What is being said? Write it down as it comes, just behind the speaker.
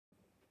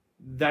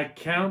The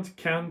Count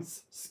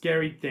Counts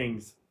Scary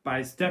Things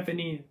by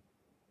Stephanie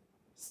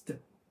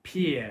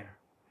Pierre.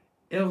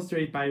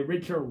 Illustrated by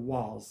Richard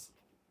Walls.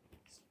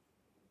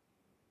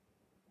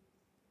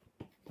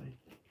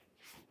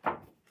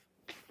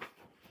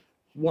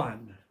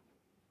 One.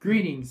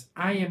 Greetings,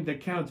 I am the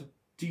Count.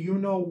 Do you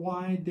know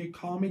why they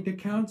call me the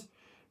Count?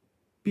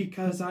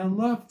 Because I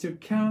love to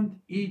count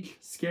each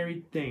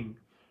scary thing.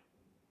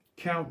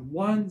 Count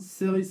one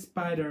silly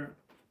spider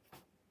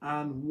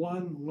on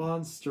one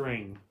long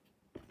string.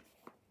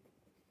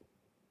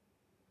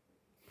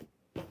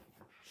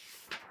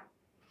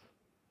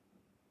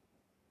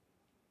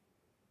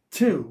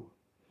 Two.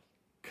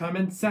 Come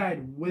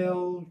inside,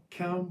 we'll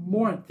count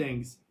more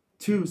things.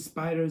 2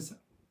 spiders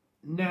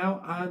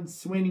now on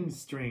swinging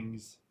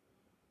strings.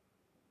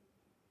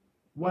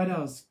 What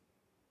else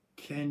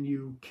can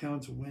you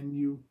count when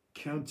you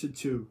count to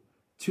 2?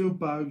 2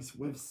 bugs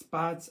with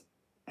spots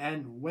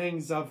and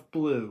wings of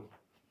blue.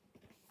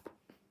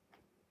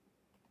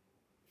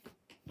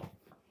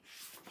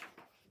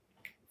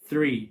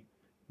 Three.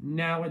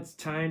 Now it's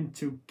time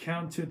to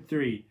count to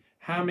 3.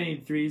 How many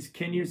 3s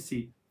can you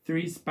see?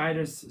 3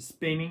 spiders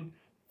spinning,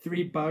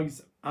 3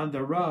 bugs on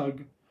the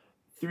rug,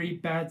 3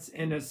 bats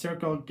in a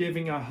circle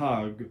giving a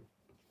hug.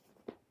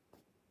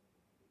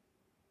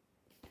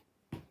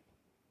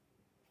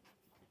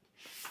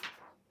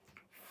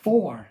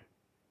 Four.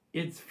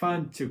 It's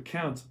fun to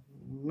count.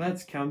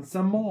 Let's count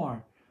some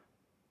more.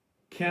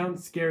 Count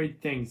scary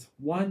things.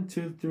 1,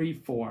 2, 3,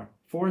 4.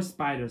 4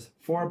 spiders,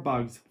 4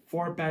 bugs,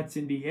 4 bats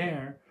in the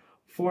air,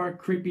 4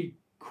 creepy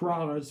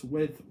crawlers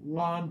with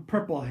long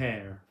purple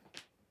hair.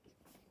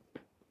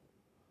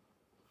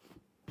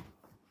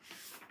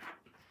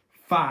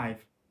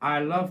 5. I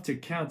love to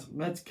count.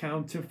 Let's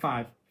count to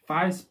 5.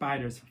 5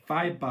 spiders,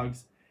 5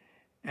 bugs,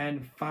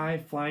 and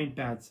 5 flying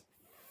bats,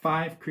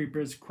 5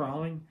 creepers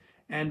crawling,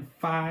 and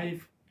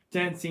 5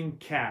 dancing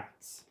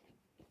cats.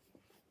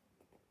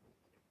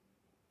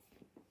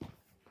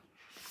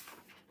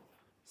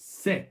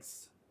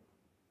 6.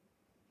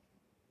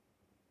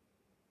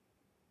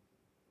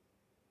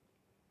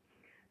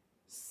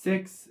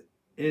 Six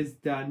is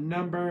the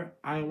number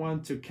I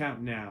want to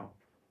count now.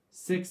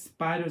 6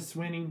 spiders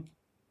swinging,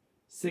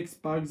 6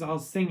 bugs all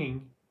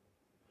singing,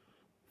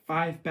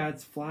 5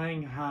 bats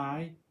flying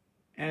high,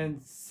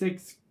 and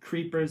 6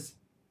 creepers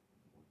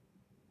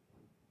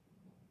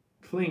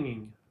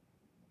clinging.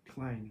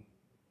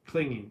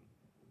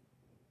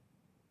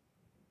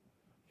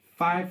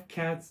 5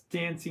 cats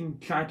dancing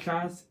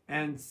cha-chas,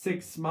 and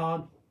 6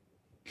 small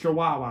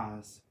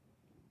chihuahuas.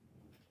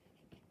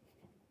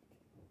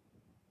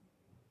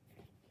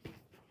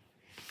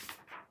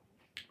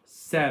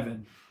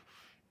 7.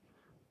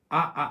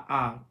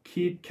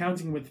 Keep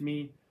counting with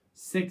me.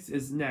 6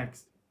 is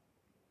next.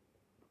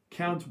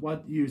 Count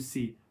what you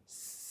see.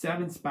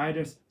 7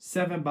 spiders,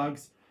 7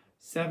 bugs,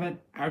 7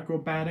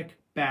 acrobatic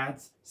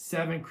bats,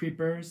 7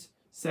 creepers,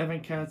 7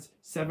 cats,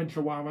 7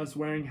 chihuahuas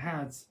wearing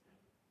hats.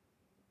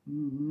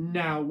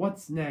 Now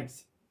what's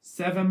next?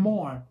 7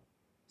 more.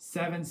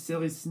 7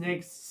 silly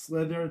snakes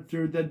slither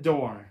through the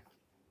door.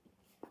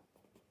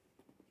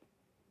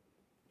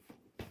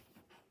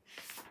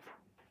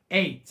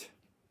 8.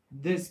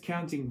 This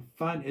counting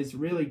fun is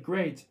really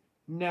great.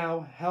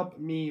 Now help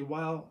me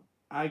while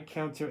I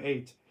count to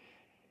 8.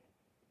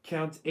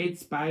 Count 8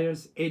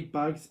 spiders, 8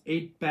 bugs,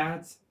 8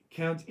 bats.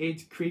 Count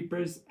 8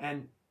 creepers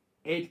and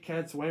 8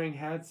 cats wearing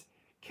hats.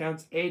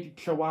 Count 8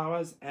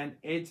 chihuahuas and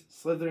 8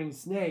 slithering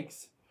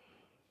snakes.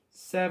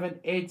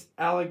 8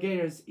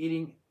 alligators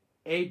eating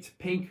 8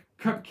 pink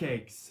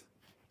cupcakes.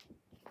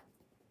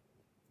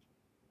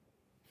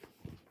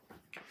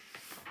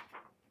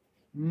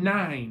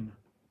 9.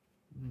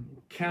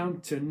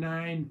 Count to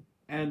 9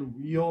 and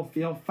you'll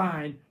feel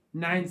fine.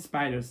 9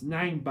 spiders,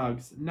 9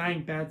 bugs,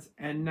 9 bats,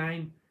 and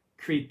 9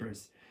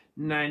 creepers.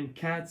 9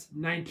 cats,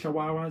 9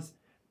 chihuahuas,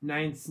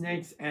 9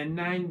 snakes, and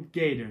 9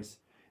 gators.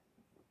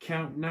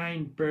 Count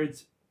 9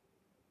 birds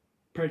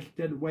perched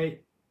way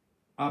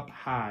up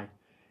high.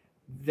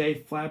 They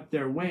flap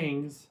their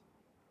wings,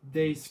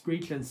 they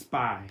screech and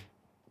spy.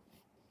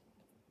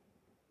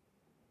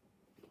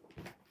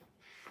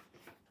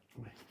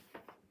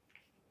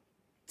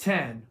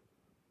 10.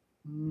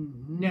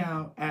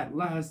 Now, at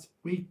last,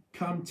 we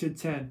come to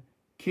 10.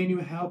 Can you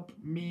help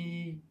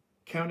me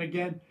count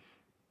again?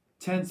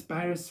 10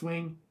 spiders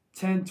swing,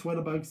 10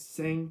 twiddlebugs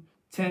sing,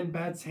 10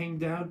 bats hang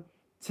down,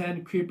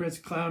 10 creepers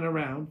clown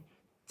around,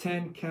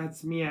 10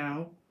 cats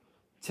meow,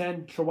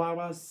 10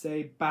 chihuahuas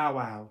say bow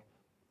wow,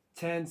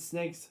 10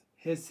 snakes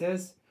hiss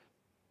hiss,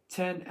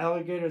 10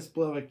 alligators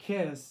blow a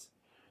kiss,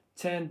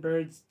 10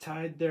 birds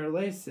tied their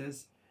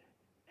laces,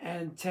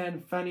 and 10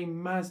 funny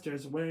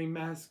monsters wearing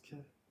masks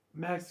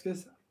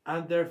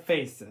on their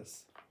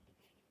faces.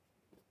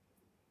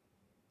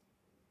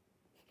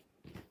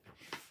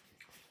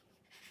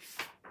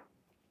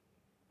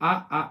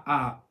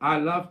 I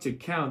love to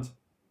count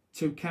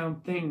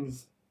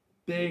things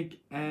big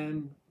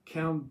and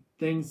count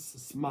things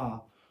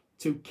small,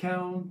 to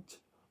count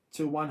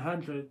to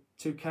 100,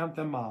 to count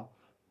them all.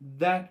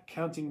 That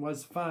counting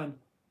was fun.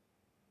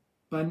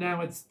 but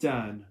now it's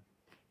done.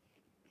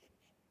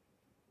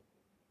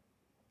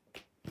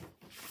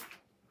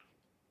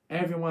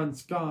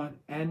 Everyone's gone,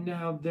 and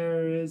now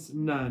there is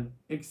none,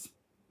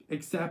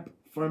 except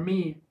for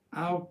me.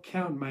 I'll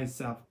count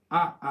myself.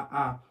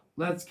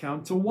 Let's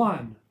count to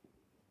 1.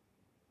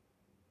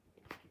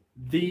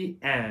 The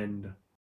end.